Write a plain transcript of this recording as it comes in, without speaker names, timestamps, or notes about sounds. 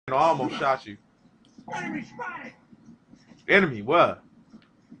I almost shot you. Enemy, what?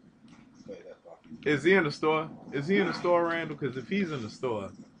 Is he in the store? Is he in the store, Randall? Because if he's in the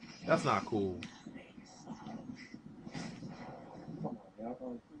store, that's not cool.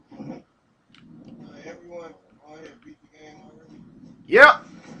 Everyone beat the game already? Yep.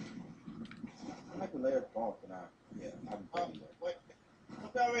 I can lay it off and I'm wait.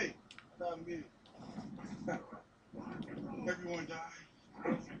 What's that mean? What's that mean? Everyone died.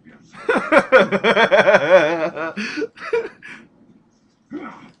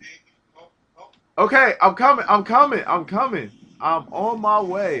 Okay, I'm coming. I'm coming. I'm coming. I'm on my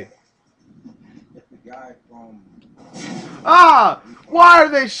way. It's the guy from. Ah! Why are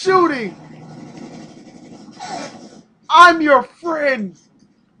they shooting? I'm your friend.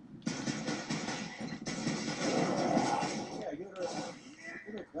 Yeah, get her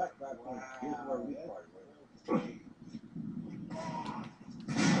back on. Here's where we party.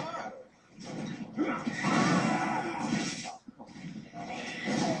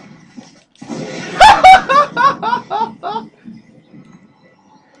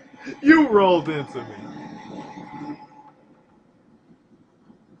 You rolled into me.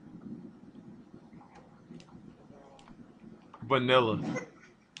 Vanilla.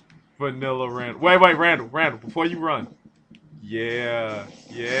 Vanilla Randall. Wait, Randall, before you run. Yeah.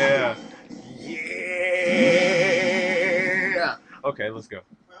 Okay, let's go.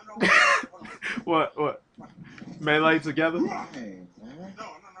 What? Melee together?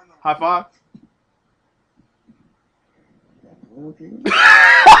 High five? What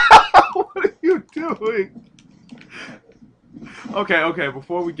are you doing? Okay,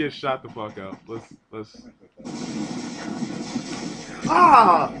 before we get shot the fuck up, let's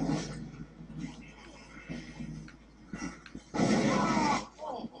Ah!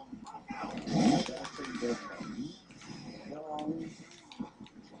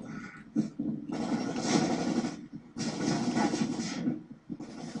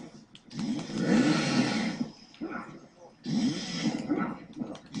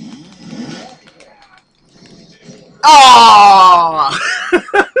 Ah!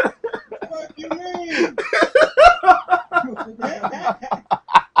 What you mean?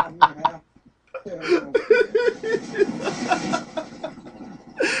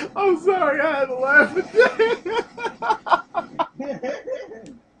 I'm sorry, I had to laugh at that.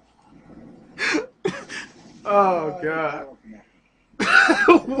 Oh god.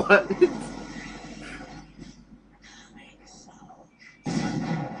 What?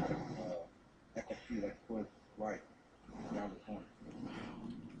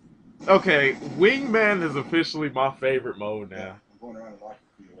 Okay, Wingman is officially my favorite mode now.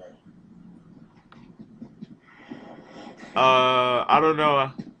 I don't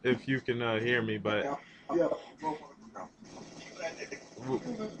know if you can hear me, but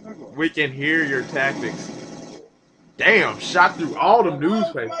we can hear your tactics. Damn, shot through all them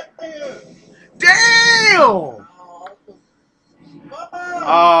newspapers. Damn!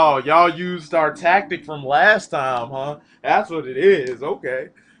 Oh, y'all used our tactic from last time, huh? That's what it is. Okay.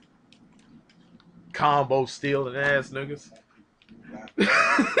 Combo stealing ass niggas.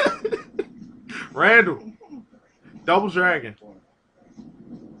 Randall. Double dragon.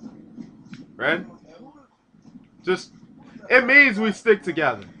 Right? Just, it means we stick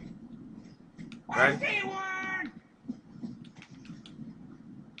together. Right?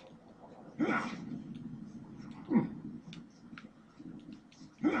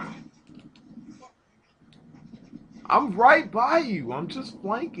 I'm right by you. I'm just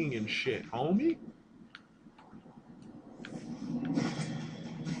flanking and shit, homie.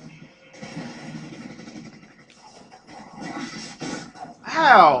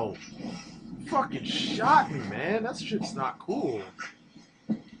 Ow! Fucking shot me, man. That shit's not cool.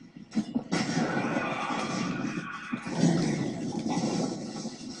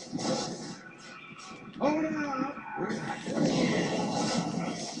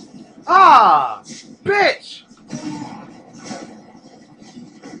 Ah! Bitch!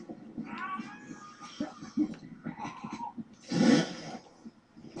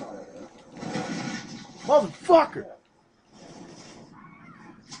 Motherfucker!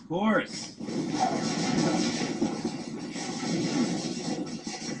 Of course.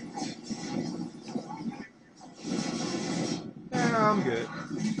 Yeah, I'm good.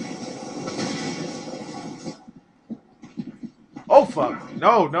 Oh fuck!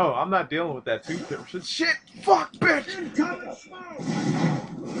 No, I'm not dealing with that toothpick. Shit! Fuck, bitch!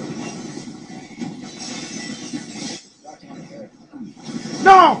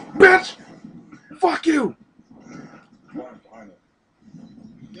 No, bitch! Fuck you!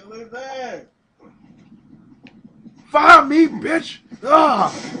 Fire me, bitch! Ah!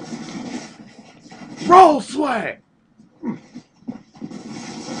 Roll swag.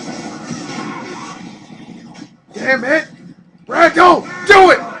 Damn it. Randall,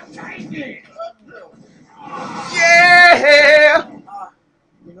 do it. Yeah.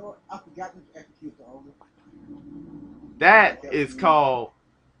 You know what? I forgot to execute the owner. That is called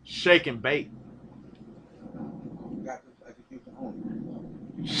shake and bake. Forgot to execute the owner.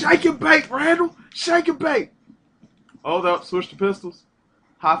 Shake and bake, Randall. Shake and bake. Hold up. Switch to pistols.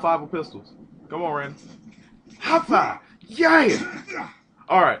 High five with pistols. Come on, Randall. High five. Yeah.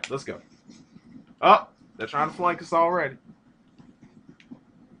 All right, let's go. Oh, they're trying to flank us already.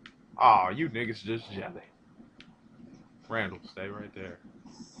 Aw, you niggas just jelly. Randall, stay right there.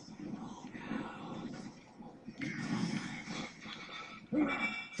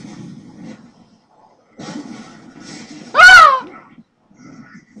 Ah!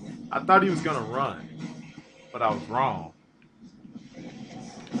 I thought he was gonna run, but I was wrong.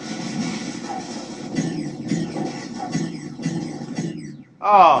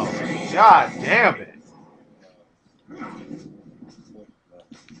 Oh, god damn it.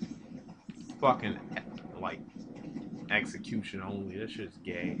 Fucking, like, execution only. That shit's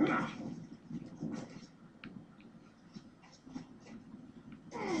gay.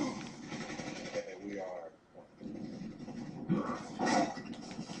 We are.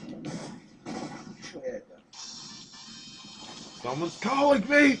 Someone's calling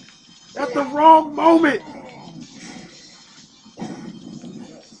me at the wrong moment.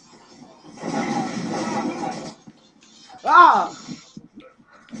 Ah!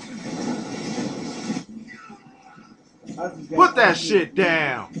 Put that shit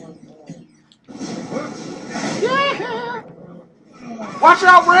down. Yeah. Watch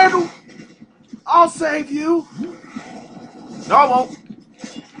out, Randall. I'll save you. No, I won't.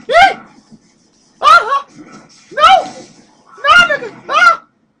 Yeah. Uh-huh. No. No, nigga. Ah.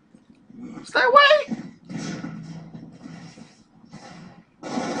 Stay away.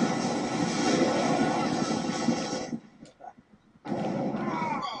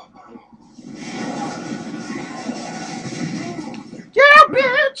 Yeah,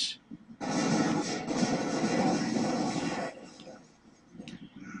 bitch.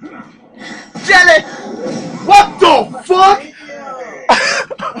 Jelly. What the fuck?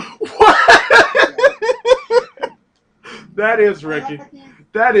 What? That is Ricky.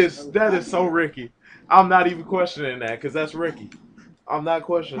 That is so Ricky. I'm not even questioning that because that's Ricky. I'm not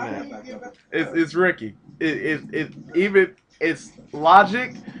questioning that. It's Ricky. It even it's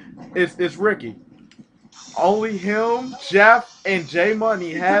logic. It's Ricky. Only him, Jeff, and J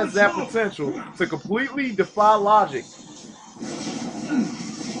Money has that potential to completely defy logic.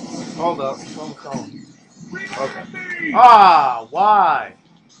 Hold up. Someone's calling. Okay. Ah, why?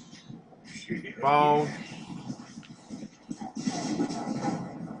 Phone.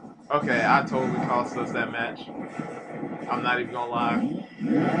 Okay, I totally cost us that match. I'm not even gonna lie.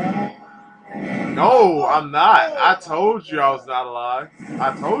 No, I'm not. I told you I was not alive.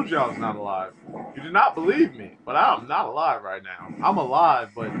 I told you I was not alive. You did not believe me, but I'm not alive right now. I'm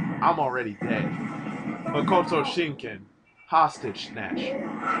alive, but I'm already dead. Makoto Shinken, hostage snatch. You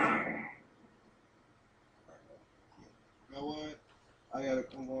know what? I gotta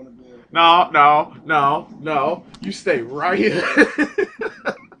come on to bed. No. You stay right here.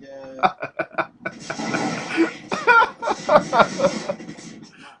 Yeah.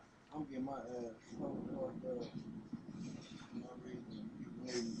 I'm getting my ass.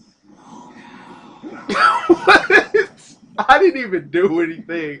 I didn't even do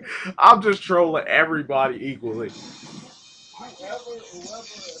anything. I'm just trolling everybody equally.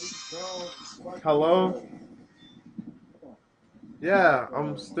 Hello? Yeah,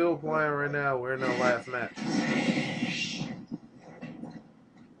 I'm still playing right now. We're in our last match.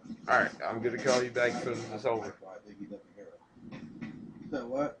 Alright, I'm gonna call you back as soon as it's over. So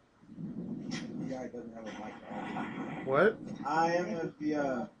what? The guy doesn't have a mic. What? I am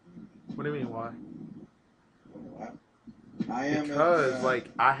FBI. What do you mean, why? I am because, FBI. like,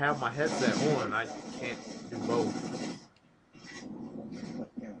 I have my headset on. I can't do both.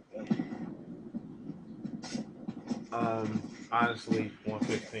 Honestly,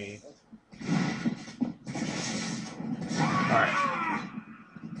 115. Alright.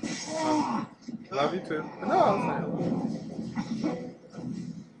 Love you too. No, I was saying.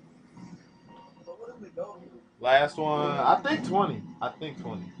 Last one, I think 20. I think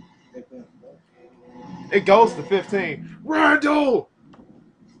 20. It goes to 15. Randall!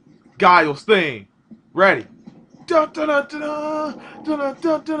 Guile's thing. Ready. Dun dun dun dun dun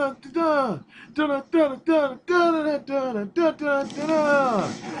dun dun dun dun dun dun dun dun dun dun dun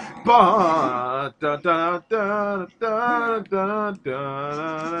dun. Ba dun dun dun dun dun dun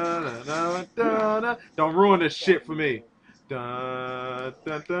dun dun dun. Don't ruin this shit for me. Dun,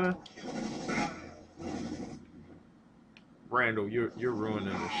 dun, dun. Randall, you're ruining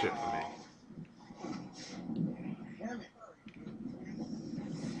this shit for me.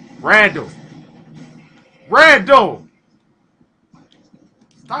 Randall! Randall!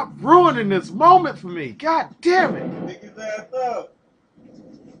 Stop ruining this moment for me. God damn it. Pick his ass up.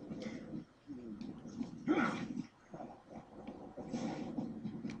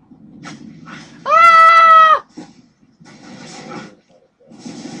 Ah!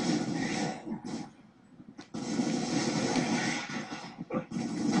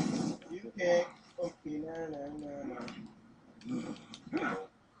 You can't. Okay,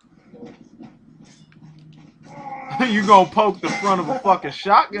 You gonna poke the front of a fucking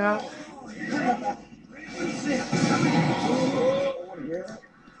shotgun?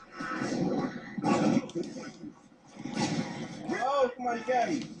 Oh, somebody got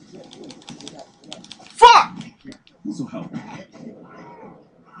me. Fuck! This'll help.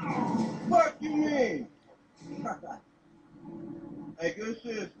 Fuck you mean? Hey, good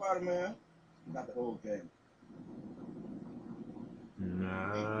shit, Spider-Man. Got the whole game.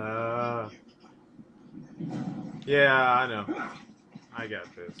 Nah. Yeah, I know. I got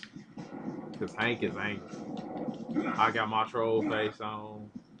this. Cause Hank is angry. I got my troll face on.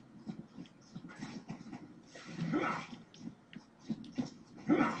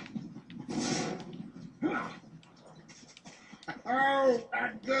 Oh,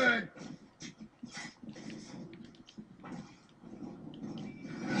 that's good.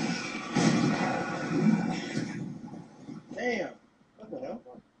 Damn. What the hell?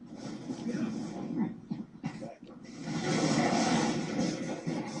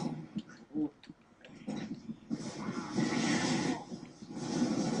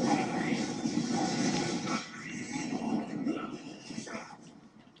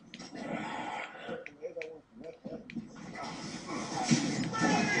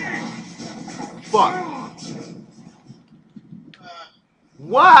 Fuck.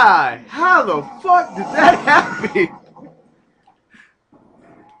 Why? How the fuck did that happen?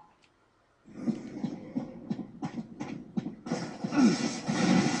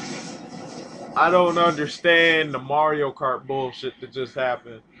 I don't understand the Mario Kart bullshit that just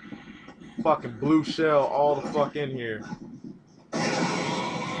happened. Fucking blue shell all the fuck in here.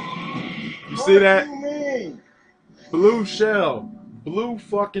 You see that? What do you mean? Blue shell. Blue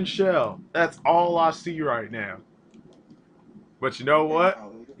fucking shell. That's all I see right now. But you know what?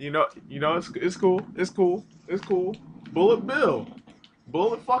 You know it's cool. It's cool. It's cool. Bullet Bill.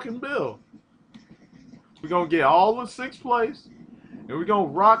 Bullet fucking Bill. We're gonna get all the 6th place. And we're gonna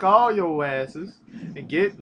rock all your asses and get